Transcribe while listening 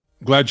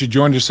glad you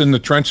joined us in the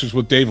trenches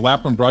with Dave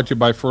Lapham, brought to you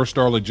by First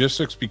Star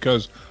Logistics,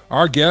 because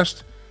our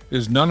guest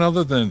is none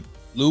other than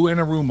Lou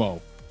Anarumo.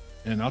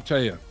 And I'll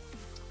tell you,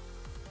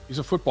 he's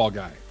a football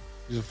guy.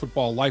 He's a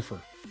football lifer.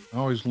 I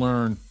always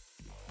learn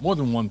more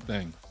than one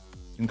thing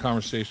in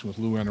conversation with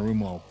Lou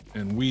Anarumo,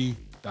 and we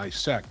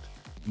dissect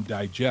and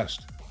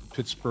digest the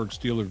Pittsburgh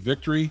Steelers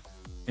victory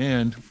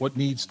and what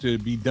needs to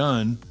be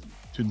done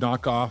to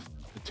knock off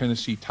the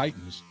Tennessee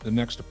Titans, the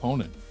next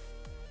opponent.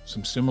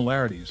 Some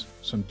similarities,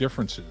 some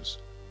differences,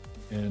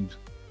 and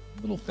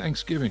a little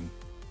Thanksgiving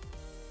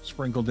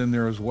sprinkled in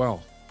there as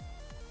well.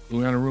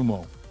 Lou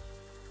Anarumo,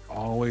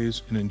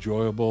 always an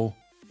enjoyable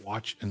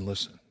watch and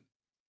listen.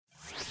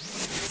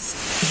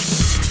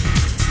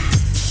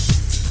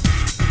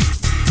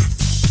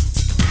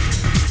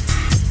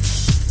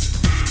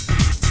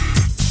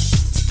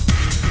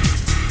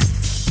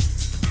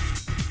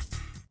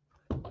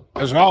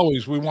 As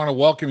always, we want to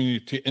welcome you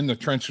to In the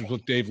Trenches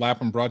with Dave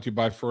Lapham, brought to you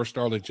by First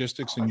Star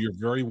Logistics, and you're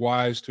very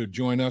wise to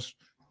join us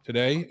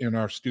today in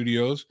our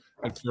studios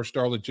at First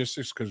Star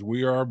Logistics, because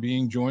we are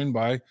being joined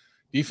by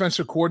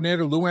defensive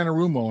coordinator Lou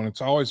Anarumo, and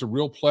it's always a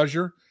real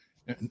pleasure.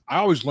 And I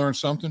always learn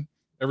something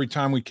every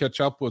time we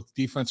catch up with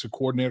defensive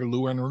coordinator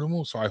Lou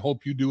Anarumo, so I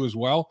hope you do as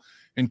well.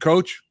 And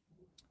Coach,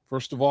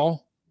 first of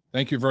all,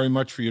 thank you very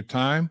much for your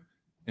time.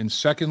 And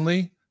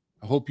secondly,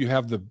 I hope you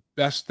have the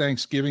best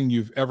Thanksgiving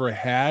you've ever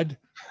had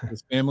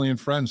with family and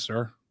friends,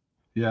 sir.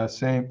 Yeah,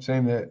 same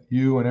that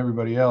you and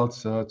everybody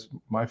else. It's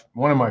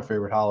one of my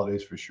favorite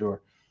holidays for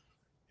sure.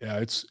 Yeah,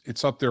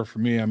 it's up there for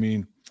me. I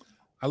mean,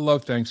 I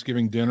love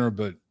Thanksgiving dinner,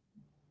 but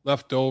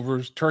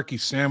leftovers, turkey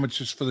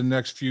sandwiches for the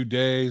next few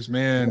days,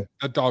 man,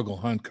 that dog will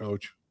hunt,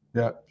 Coach.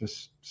 Yeah,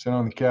 just sit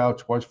on the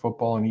couch, watch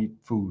football, and eat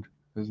food.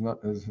 That's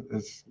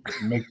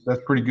a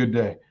pretty good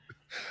day.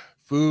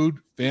 Food,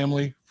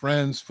 family,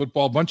 friends,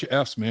 football, bunch of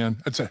F's,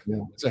 man. It's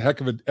a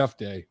heck of an F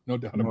day, no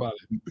doubt about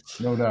it.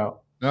 No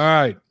doubt. All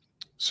right,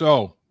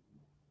 so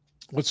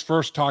let's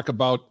first talk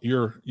about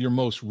your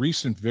most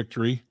recent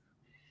victory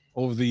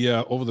over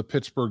the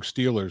Pittsburgh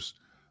Steelers.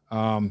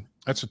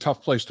 That's a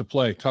tough place to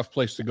play, tough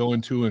place to go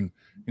into and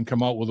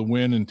come out with a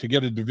win, and to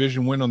get a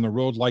division win on the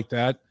road like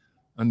that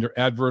under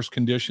adverse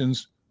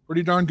conditions,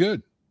 pretty darn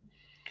good.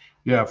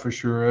 Yeah, for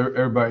sure.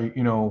 Everybody,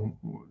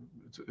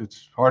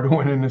 it's hard to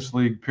win in this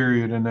league,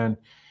 period. And then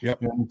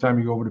anytime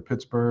you go over to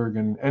Pittsburgh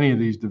and any of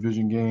these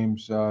division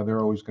games, they're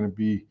always going to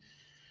be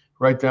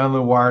right down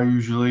the wire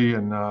usually.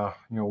 And,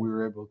 we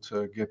were able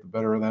to get the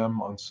better of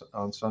them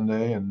on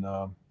Sunday and,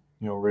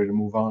 ready to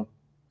move on.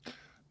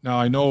 Now,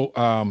 I know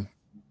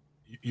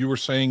you were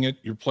saying it,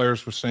 your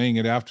players were saying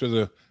it after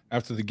the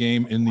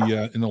game in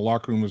the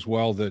locker room as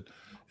well, that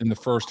in the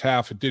first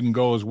half it didn't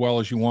go as well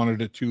as you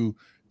wanted it to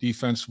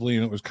defensively,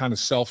 and it was kind of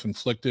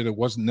self-inflicted. It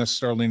wasn't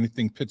necessarily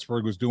anything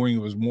Pittsburgh was doing. It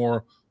was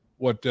more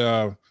what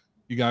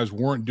you guys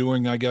weren't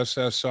doing, I guess,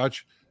 as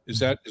such. Is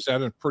that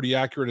a pretty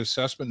accurate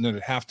assessment, and that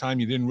at halftime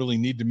you didn't really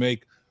need to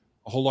make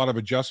a whole lot of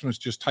adjustments,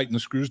 just tighten the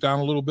screws down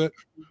a little bit?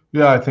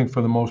 Yeah, I think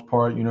for the most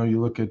part,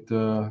 you look at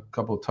a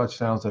couple of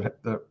touchdowns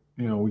that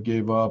we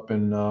gave up,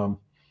 and in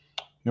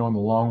the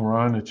long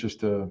run, it's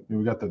just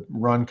we got the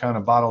run kind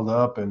of bottled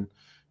up, and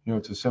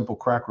it's a simple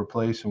crack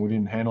replace, and we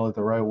didn't handle it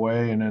the right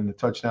way. And then the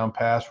touchdown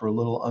pass, we're a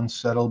little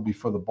unsettled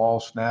before the ball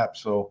snapped,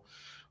 so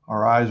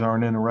our eyes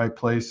aren't in the right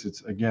place.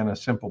 It's, again, a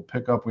simple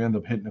pickup. We end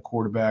up hitting the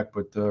quarterback,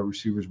 but the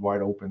receiver's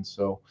wide open.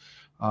 So,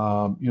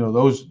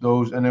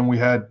 those, and then we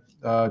had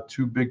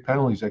two big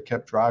penalties that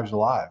kept drives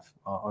alive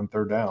on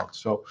third down.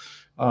 So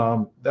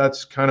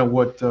that's kind of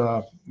what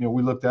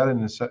we looked at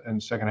in the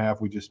second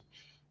half. We just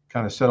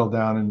kind of settled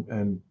down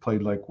and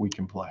played like we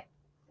can play.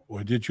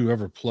 Boy, did you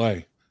ever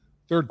play.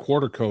 Third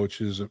quarter, Coach,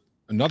 is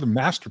another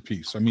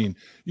masterpiece. I mean,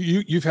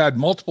 you've had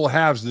multiple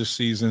halves this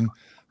season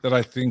that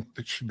I think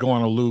that should go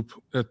on a loop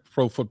at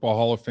Pro Football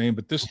Hall of Fame.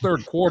 But this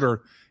third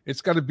quarter,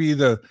 it's got to be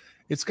the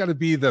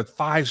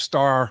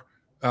 5-star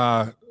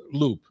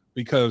loop,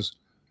 because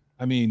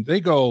I mean, they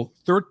go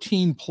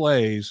 13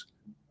 plays,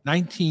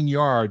 19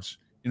 yards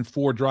in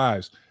 4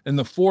 drives. And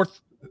the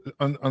fourth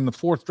on the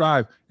fourth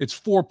drive, it's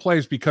 4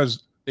 plays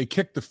because they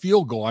kicked the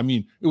field goal. I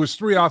mean, it was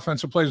 3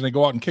 offensive plays and they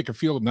go out and kick a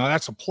field goal. Now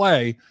that's a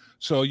play.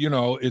 So,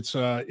 it's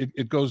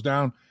it goes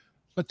down,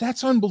 but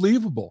that's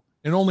unbelievable.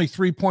 And only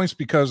 3 points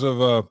because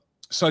of a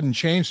sudden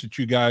change that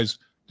you guys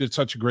did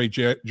such a great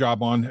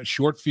job on. A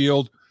short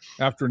field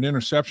after an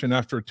interception,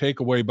 after a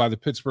takeaway by the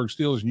Pittsburgh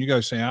Steelers. And you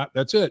guys say,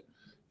 that's it.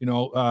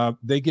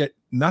 They get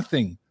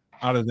nothing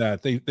out of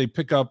that. They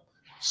pick up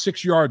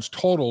 6 yards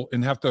total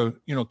and have to,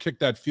 kick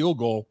that field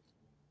goal.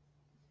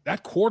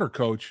 That quarter,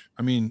 Coach,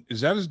 I mean, is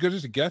that as good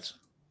as it gets?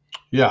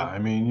 Yeah, I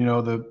mean,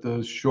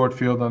 the short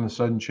field on the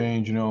sudden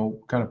change,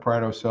 kind of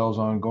pride ourselves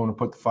on going to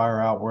put the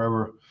fire out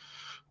wherever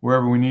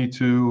we need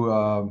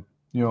to.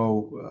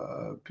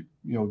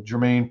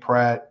 Jermaine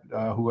Pratt,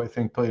 who I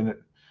think played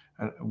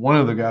one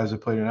of the guys that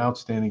played an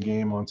outstanding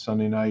game on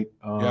Sunday night.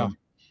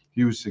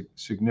 He was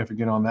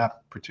significant on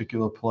that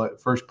particular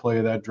first play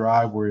of that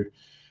drive, where he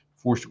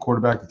forced the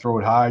quarterback to throw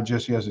it high.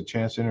 Jesse has a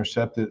chance to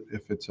intercept it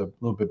if it's a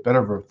little bit better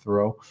of a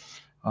throw.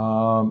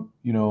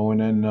 And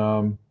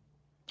then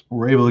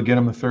we're able to get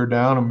them the third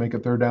down and make a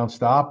third down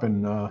stop,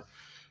 and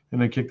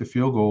they kick the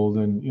field goal.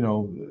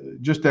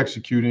 And just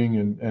executing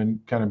and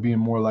kind of being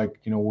more like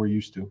we're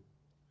used to.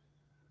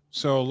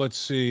 So let's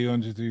see,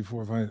 1, 2, 3,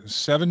 4, 5,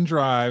 7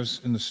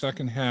 drives in the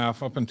second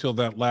half up until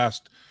that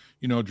last,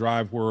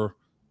 drive where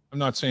I'm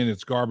not saying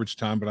it's garbage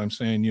time, but I'm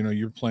saying,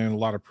 you're playing a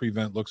lot of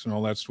prevent looks and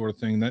all that sort of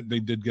thing. That they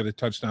did get a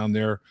touchdown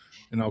there,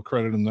 and I'll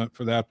credit them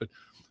for that. But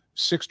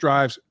 6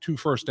 drives, 2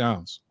 first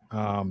downs,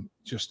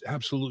 just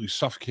absolutely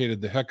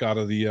suffocated the heck out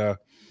of the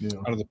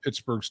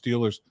Pittsburgh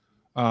Steelers.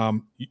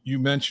 You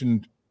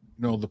mentioned,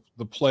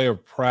 the play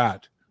of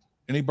Pratt.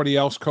 Anybody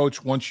else,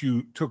 Coach? Once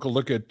you took a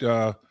look at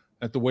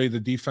the way the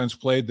defense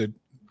played, that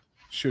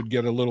should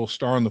get a little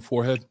star on the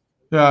forehead?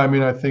 Yeah, I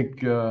mean, I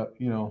think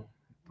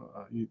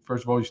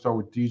first of all, you start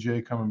with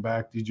DJ coming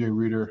back, DJ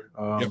Reader,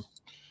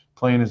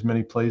 playing as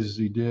many plays as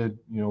he did.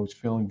 He's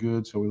feeling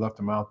good, so we left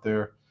him out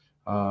there.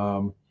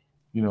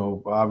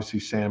 Obviously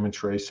Sam and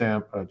Trey.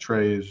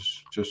 Trey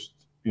is just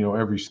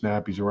every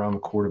snap he's around the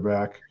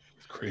quarterback.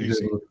 It's crazy.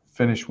 He's able to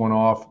finish one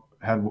off.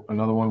 Had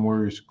another one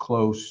where he's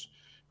close.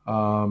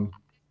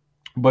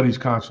 But he's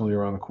constantly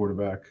around the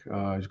quarterback.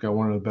 He's got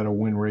one of the better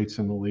win rates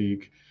in the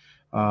league.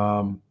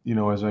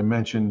 As I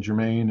mentioned,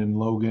 Jermaine and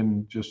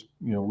Logan just,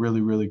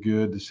 really, really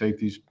good. The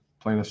safeties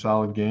playing a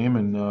solid game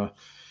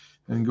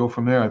and go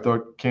from there. I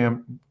thought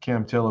Cam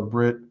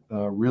Taylor-Britt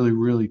really,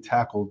 really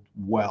tackled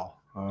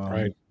well.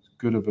 Right.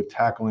 Good of a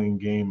tackling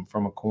game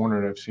from a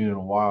corner that I've seen in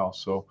a while.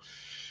 So,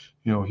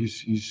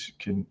 he's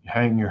can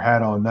hang your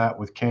hat on that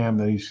with Cam,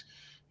 that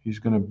he's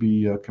going to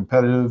be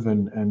competitive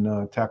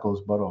and tackle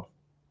his butt off.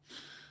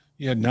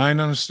 Yeah, 9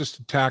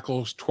 unassisted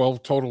tackles,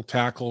 12 total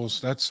tackles.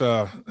 That's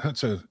a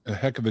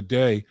heck of a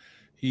day.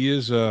 He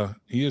is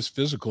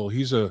physical.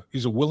 He's a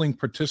willing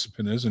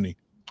participant, isn't he?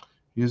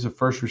 He is a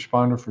first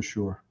responder for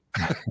sure.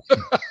 I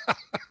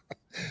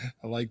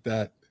like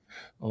that.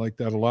 I like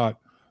that a lot.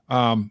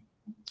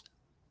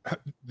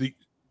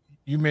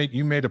 You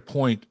made a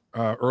point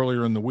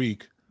earlier in the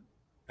week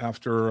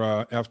after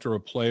a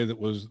play that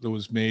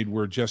was made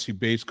where Jesse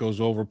Bates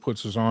goes over,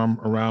 puts his arm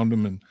around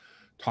him, and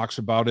talks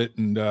about it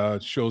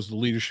and shows the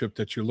leadership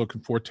that you're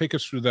looking for. Take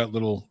us through that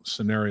little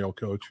scenario,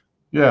 Coach.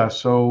 Yeah,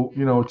 so,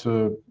 it's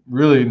a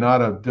really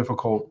not a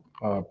difficult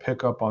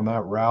pickup on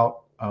that route,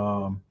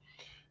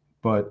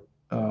 but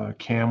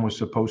Cam was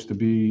supposed to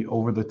be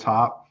over the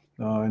top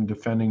and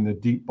defending the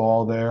deep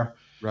ball there.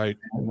 Right.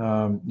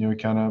 And, he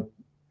kind of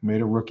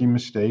made a rookie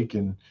mistake,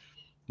 and,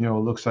 it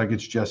looks like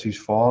it's Jesse's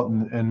fault.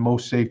 And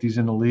most safeties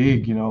in the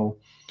league,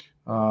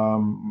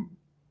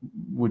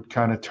 would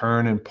kind of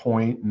turn and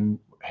point and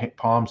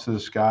palms to the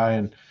sky,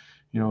 and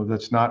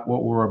that's not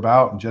what we're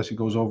about. And Jesse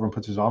goes over and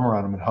puts his arm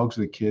around him and hugs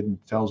the kid and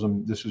tells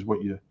him, this is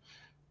what you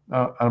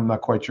I'm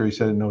not quite sure he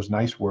said it in those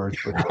nice words,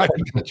 but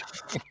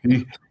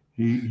he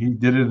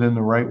did it in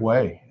the right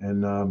way,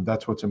 and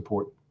that's what's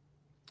important.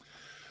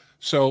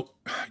 So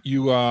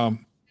the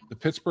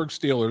Pittsburgh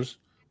Steelers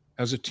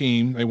as a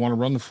team, they want to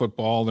run the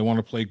football, they want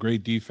to play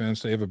great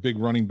defense, they have a big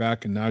running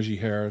back in Najee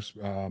Harris.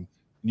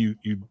 You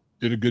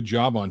did a good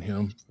job on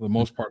him for the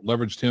most part,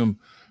 leveraged him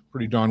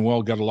pretty darn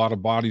well, got a lot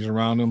of bodies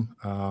around him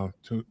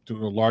to a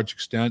large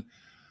extent.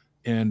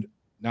 And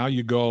now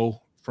you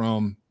go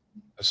from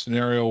a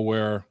scenario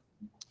where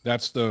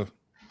that's the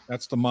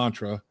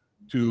mantra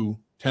to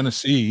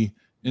Tennessee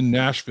in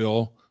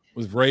Nashville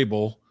with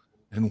Vrabel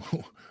and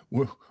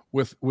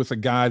with a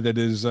guy that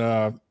is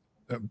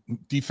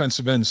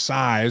defensive end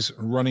size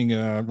running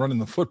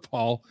the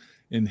football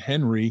in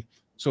Henry.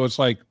 So it's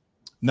like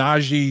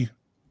Najee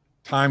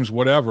times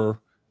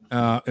whatever.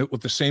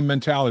 With the same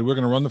mentality, we're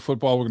going to run the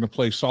football, we're going to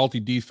play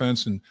salty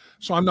defense. And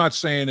so I'm not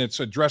saying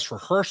it's a dress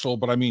rehearsal,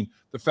 but I mean,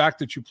 the fact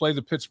that you play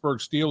the Pittsburgh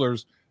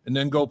Steelers and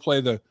then go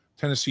play the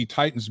Tennessee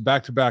Titans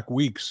back-to-back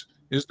weeks,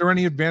 is there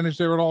any advantage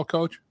there at all,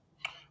 Coach?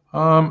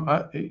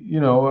 I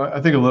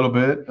think a little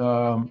bit,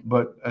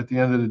 but at the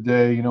end of the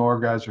day, our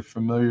guys are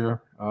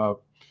familiar.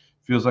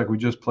 Feels like we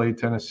just played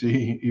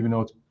Tennessee, even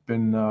though it's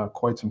been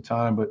quite some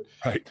time. But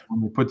right.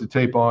 When you put the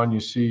tape on, you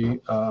see,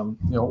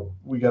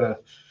 we got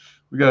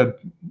to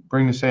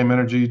bring the same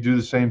energy, do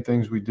the same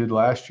things we did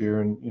last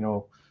year. And,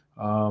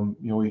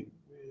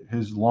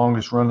 his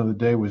longest run of the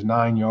day was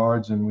 9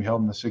 yards, and we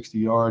held him to 60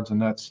 yards.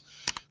 And that's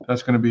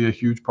going to be a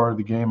huge part of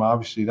the game.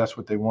 Obviously, that's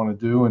what they want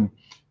to do. And,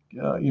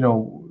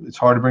 it's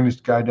hard to bring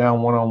this guy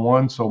down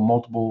one-on-one, so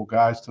multiple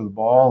guys to the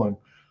ball, and,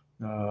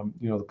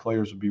 the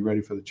players will be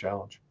ready for the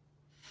challenge.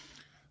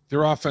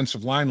 Their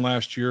offensive line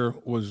last year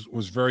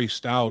was very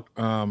stout.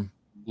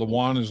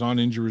 Lewan is on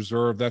injury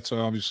reserve. That's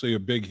obviously a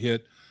big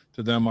hit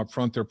to them up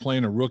front. They're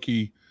playing a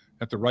rookie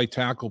at the right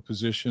tackle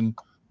position,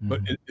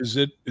 but is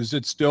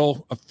it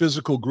still a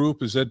physical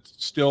group? Is it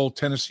still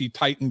Tennessee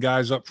Titan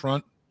guys up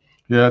front?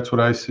 Yeah, that's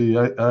what I see.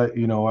 I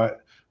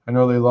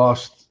know they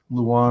lost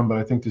Lewan, but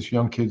I think this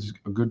young kid's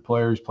a good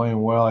player. He's playing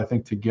well. I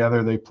think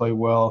together they play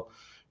well.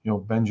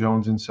 Ben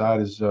Jones inside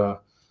is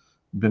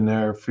been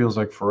there, feels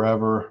like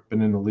forever,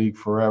 been in the league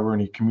forever,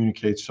 and he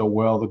communicates so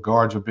well. The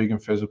guards are big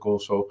and physical,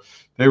 so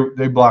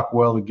they block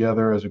well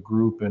together as a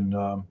group, and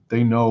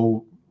they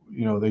know,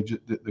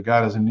 the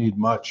guy doesn't need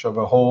much of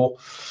a hole,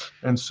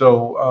 and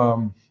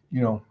so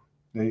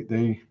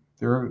they're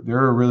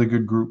a really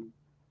good group.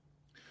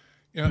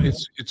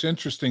 It's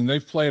interesting.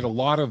 They've played a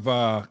lot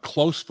of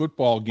close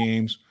football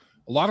games,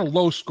 a lot of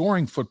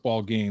low-scoring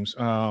football games.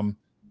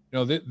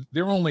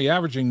 They're only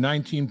averaging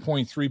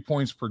 19.3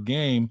 points per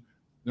game.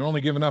 They're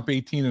only giving up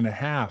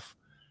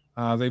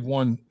 18.5. They've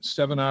won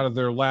 7 out of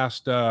their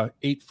last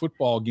 8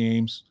 football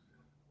games,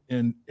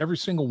 and every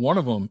single one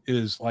of them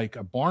is like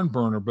a barn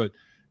burner. But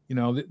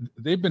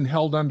they've been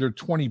held under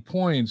 20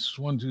 points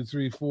 1, 2,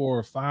 3,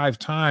 4, 5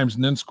 times,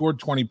 and then scored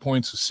 20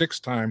 points a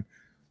 6th time.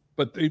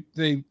 But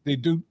they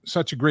do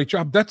such a great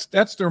job. That's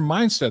their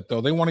mindset,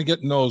 though. They want to get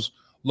in those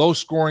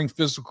low-scoring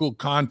physical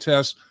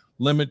contests,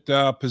 limit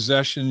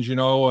possessions,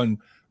 and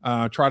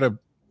try to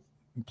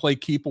play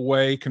keep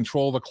away,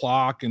 control the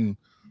clock, and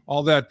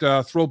all that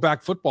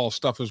throwback football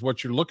stuff is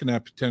what you're looking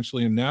at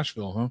potentially in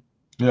Nashville, huh?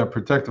 Yeah,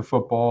 protect the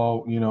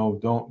football.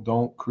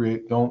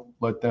 Don't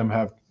let them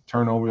have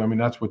turnover. I mean,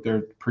 that's what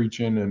they're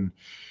preaching, and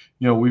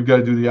we've got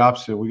to do the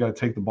opposite. We got to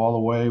take the ball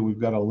away. We've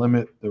got to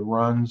limit the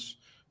runs.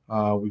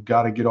 We've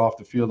got to get off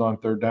the field on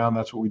 3rd down.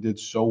 That's what we did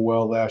so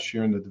well last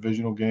year in the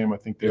divisional game. I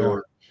think they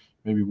were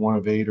maybe 1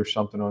 of 8 or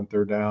something on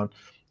 3rd down.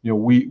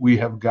 We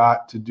have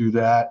got to do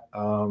that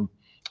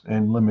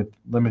and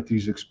limit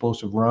these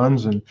explosive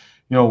runs. And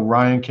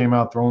Ryan came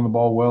out throwing the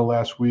ball well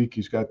last week.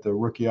 He's got the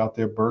rookie out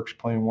there, Burks,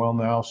 playing well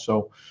now.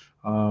 So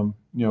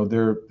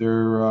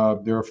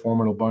they're a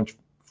formidable bunch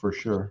for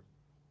sure.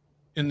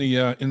 In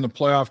the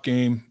playoff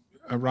game,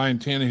 Ryan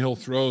Tannehill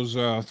throws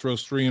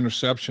 3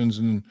 interceptions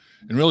and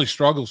really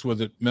struggles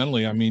with it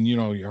mentally. I mean,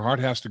 your heart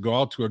has to go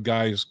out to a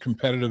guy as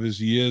competitive as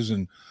he is,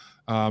 and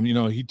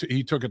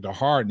he took it to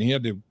heart, and he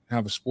had to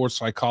have a sports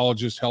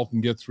psychologist help him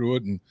get through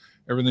it and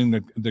everything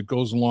that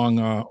goes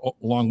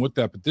along with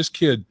that. But this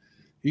kid,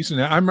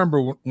 I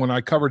remember when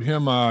I covered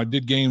him,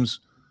 did games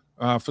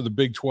for the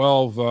Big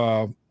 12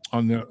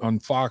 on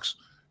Fox,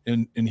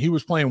 and he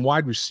was playing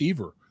wide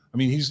receiver. I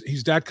mean,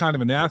 he's that kind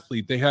of an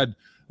athlete. They had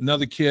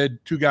another kid,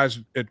 2 guys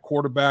at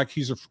quarterback.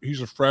 He's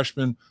a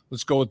freshman.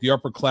 Let's go with the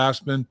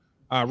upperclassman.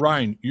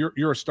 Ryan,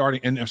 you're a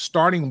starting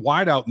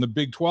wideout in the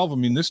Big 12. I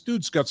mean, this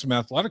dude's got some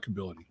athletic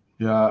ability.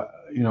 Yeah,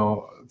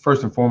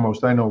 first and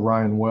foremost, I know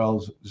Ryan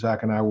Wells.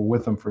 Zach and I were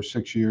with him for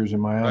 6 years in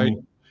Miami.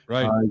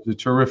 Right. He's a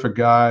terrific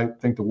guy.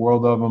 Think the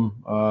world of him.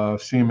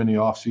 See him in the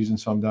off season,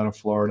 some down in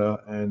Florida,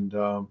 and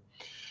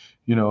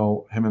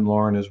him and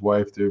Lauren, his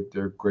wife,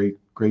 they're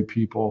great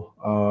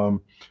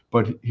people.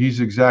 But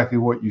he's exactly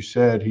what you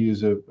said. He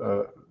is a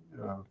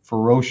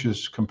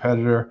ferocious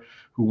competitor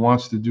who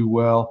wants to do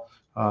well.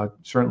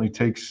 Certainly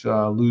takes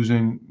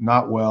losing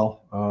not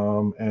well,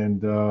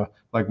 and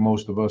like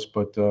most of us,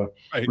 but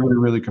really,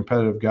 really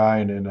competitive guy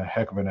and a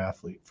heck of an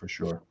athlete for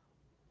sure.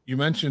 You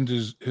mentioned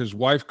his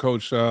wife,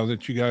 Coach,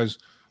 that you guys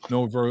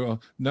know very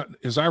well.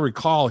 As I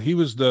recall, he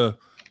was the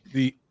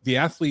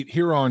athlete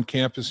here on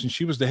campus, and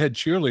she was the head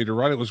cheerleader,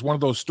 right? It was one of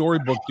those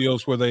storybook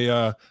deals where they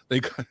got.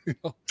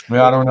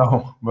 Yeah, I don't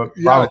know, but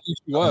yeah, I think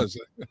she was.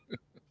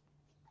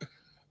 I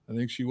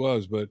think she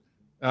was, but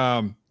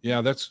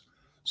that's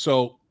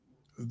so.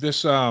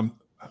 This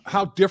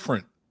how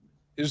different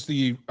is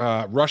the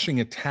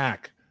rushing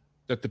attack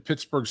that the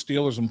Pittsburgh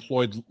Steelers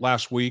employed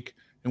last week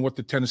and what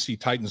the Tennessee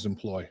Titans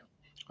employ?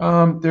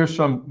 There's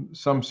some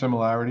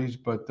similarities,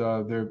 but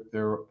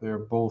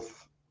they're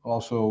both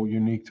also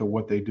unique to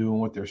what they do and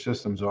what their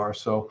systems are.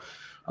 So,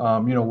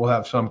 we'll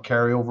have some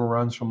carryover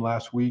runs from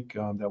last week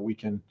that we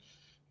can,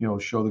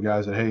 show the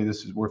guys that, hey,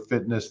 we're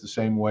fitting this the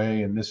same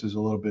way, and this is a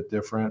little bit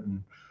different,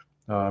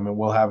 and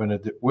we'll have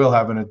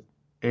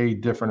a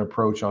different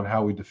approach on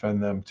how we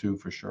defend them too,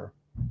 for sure.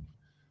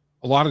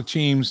 A lot of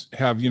teams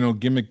have,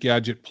 gimmick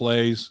gadget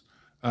plays.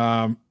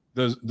 Do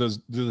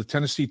the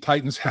Tennessee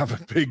Titans have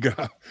a big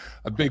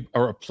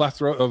or a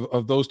plethora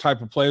of those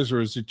type of plays, or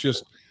is it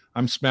just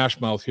I'm smash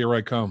mouth, here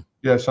I come?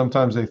 Yeah,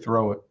 sometimes they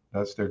throw it.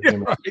 That's their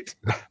gimmick. Right.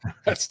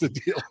 That's the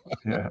deal.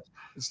 Yeah,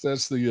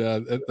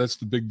 that's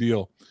the big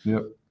deal.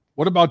 Yep.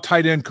 What about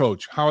tight end,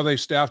 Coach? How are they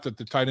staffed at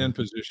the tight end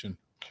position?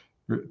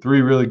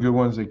 3 really good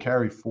ones. They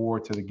carry 4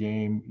 to the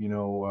game.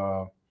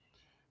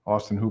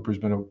 Austin Hooper's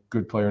been a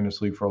good player in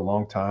this league for a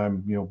long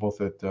time,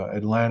 both at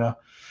Atlanta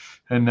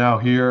and now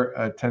here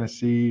at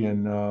Tennessee.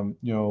 And,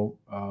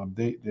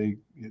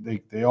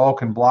 they all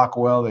can block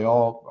well. They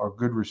all are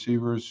good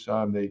receivers.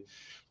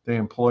 They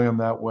employ them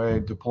that way,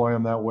 deploy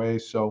them that way.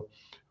 So,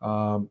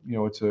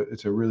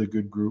 it's a really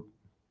good group.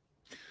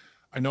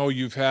 I know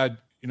you've had,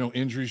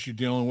 injuries you're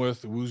dealing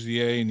with, the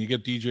Wouzier, and you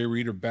get DJ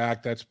Reader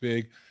back. That's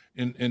big.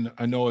 And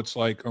I know it's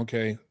like,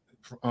 okay,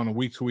 on a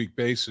week-to-week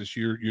basis,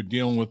 you're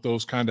dealing with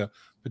those kind of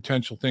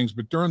potential things.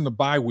 But during the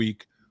bye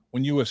week,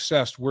 when you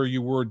assessed where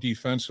you were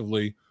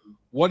defensively,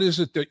 what is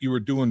it that you were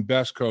doing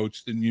best,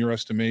 Coach, in your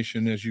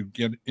estimation, as you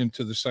get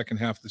into the second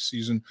half of the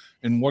season?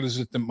 And what is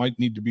it that might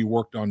need to be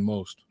worked on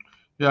most?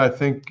 Yeah, I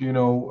think, it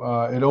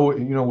always,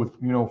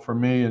 for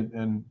me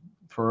and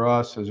for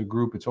us as a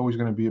group, it's always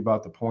going to be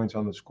about the points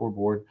on the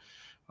scoreboard.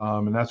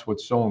 And that's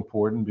what's so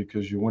important,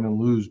 because you win and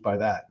lose by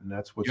that. And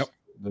that's what's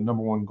the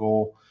number one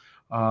goal,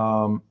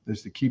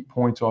 is to keep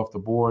points off the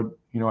board.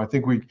 I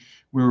think we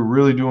were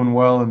really doing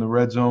well in the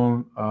red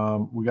zone.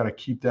 We got to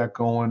keep that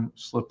going.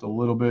 Slipped a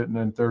little bit, and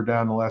then third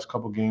down the last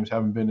couple of games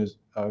haven't been as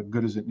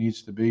good as it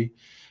needs to be.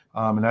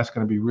 And that's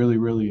going to be really,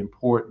 really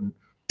important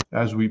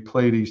as we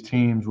play these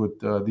teams with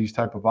these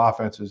type of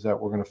offenses that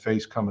we're going to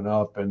face coming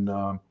up. And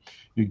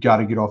you got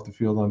to get off the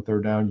field on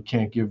third down. You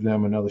can't give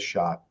them another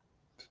shot.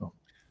 So,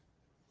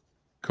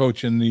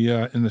 Coach, in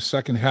the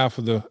second half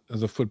of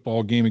the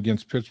football game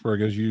against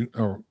Pittsburgh, as you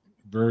are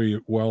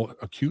very well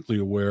acutely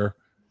aware,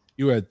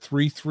 you had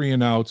 3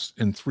 3-and-outs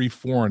and 3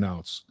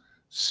 4-and-outs.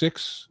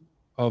 6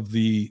 of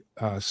the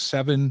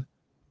 7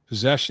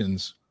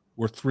 possessions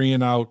were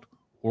 3-and-out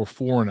or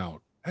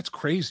 4-and-out. That's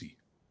crazy.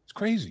 It's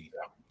crazy.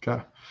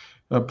 Okay.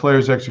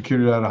 Players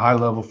executed at a high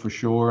level for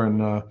sure.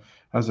 And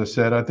as I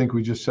said, I think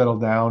we just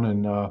settled down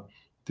and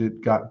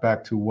got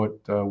back to what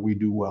we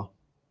do well.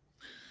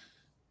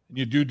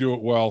 You do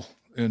it well.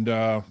 And,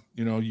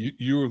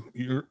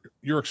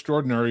 you're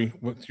extraordinary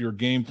with your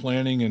game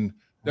planning. And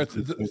that's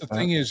the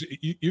thing is,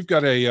 you've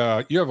got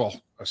you have a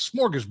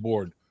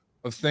smorgasbord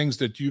of things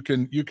that you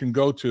can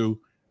go to.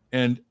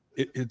 And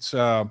it's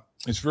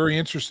very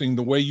interesting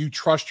the way you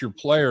trust your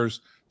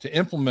players to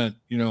implement,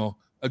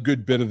 a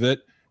good bit of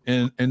it.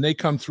 And they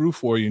come through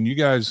for you. And you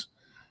guys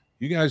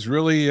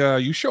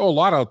really, you show a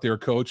lot out there,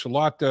 Coach, a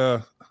lot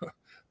to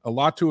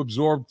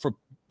absorb for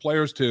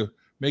players to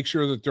make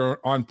sure that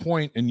they're on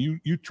point, and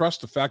you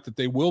trust the fact that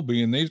they will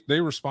be, and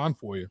they respond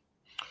for you.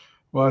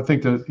 Well, I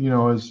think that,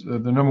 as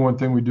the number one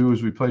thing we do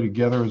is we play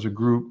together as a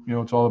group.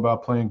 It's all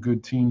about playing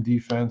good team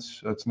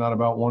defense. It's not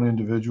about one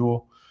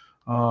individual.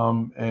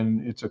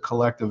 And it's a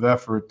collective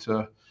effort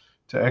to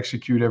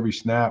execute every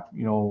snap.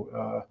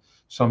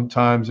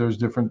 Sometimes there's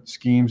different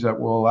schemes that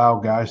will allow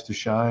guys to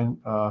shine.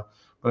 But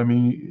I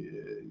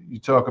mean, you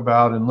talk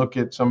about and look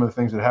at some of the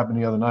things that happened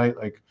the other night,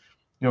 like,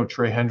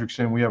 Trey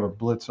Hendrickson, we have a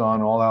blitz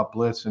on, all out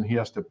blitz, and he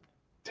has to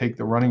take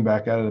the running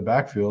back out of the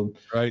backfield.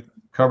 Right.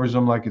 Covers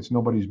him like it's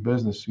nobody's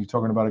business. You're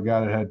talking about a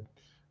guy that had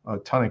a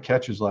ton of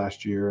catches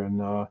last year.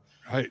 And,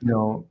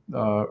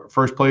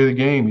 first play of the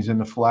game, he's in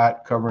the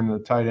flat covering the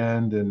tight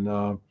end,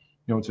 and,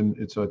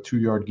 it's a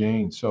 2-yard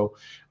gain. So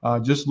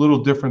just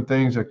little different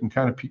things that can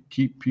kind of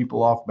keep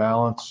people off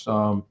balance.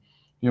 And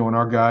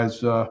our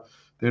guys,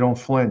 they don't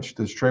flinch.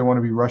 Does Trey want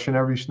to be rushing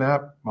every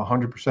snap?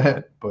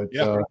 100%. But,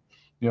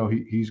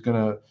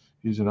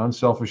 he's an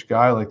unselfish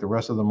guy like the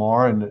rest of them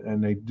are.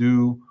 And they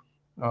do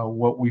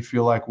what we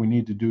feel like we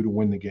need to do to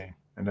win the game.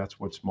 And that's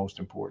what's most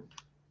important.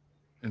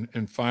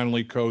 And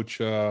finally, Coach,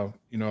 the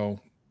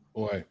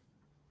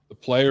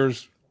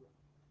players,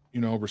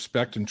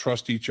 respect and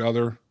trust each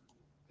other.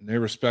 And they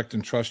respect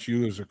and trust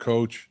you as a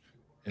coach,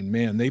 and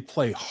man, they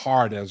play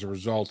hard as a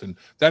result. And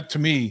that, to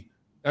me,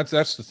 that's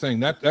the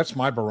thing. That's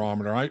my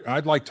barometer.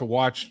 I'd like to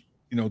watch,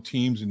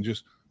 teams and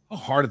just how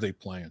hard are they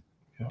playing?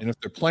 Yeah. And if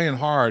they're playing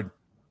hard,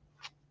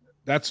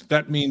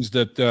 that means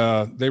that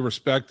they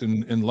respect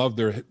and love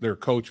their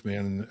coach,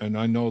 man. And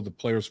I know the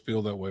players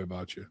feel that way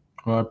about you.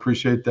 Well, I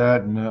appreciate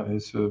that, and I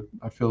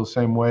feel the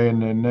same way.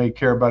 And they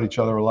care about each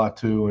other a lot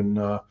too. And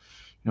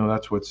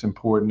that's what's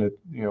important. That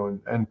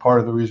and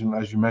part of the reason,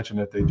 as you mentioned,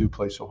 that they do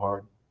play so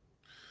hard.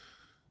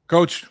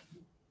 Coach,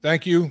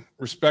 thank you.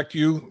 Respect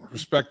you.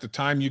 Respect the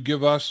time you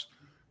give us,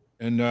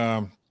 and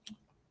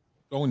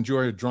go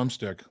enjoy a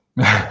drumstick.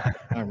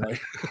 I'm right.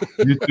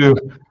 You too.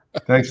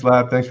 Thanks,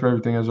 Lab. Thanks for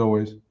everything as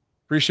always.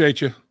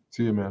 Appreciate you.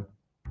 See you, man.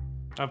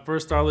 At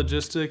First Star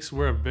Logistics,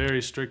 we're a very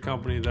strict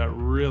company that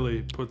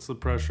really puts the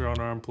pressure on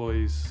our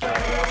employees.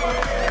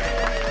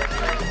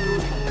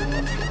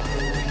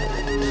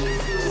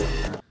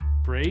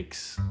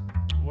 Brakes?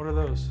 What are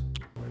those?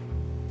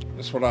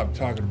 That's what I'm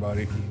talking about,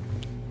 Icky.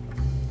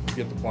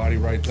 Get the body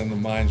right, then the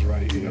mind's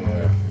right.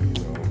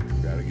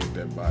 Gotta get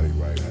that body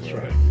right. That's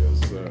right.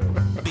 Yes, sir.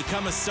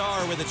 Become a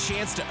star with a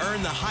chance to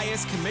earn the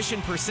highest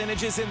commission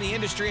percentages in the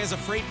industry as a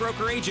freight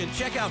broker agent.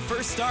 Check out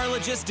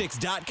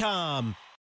firststarlogistics.com.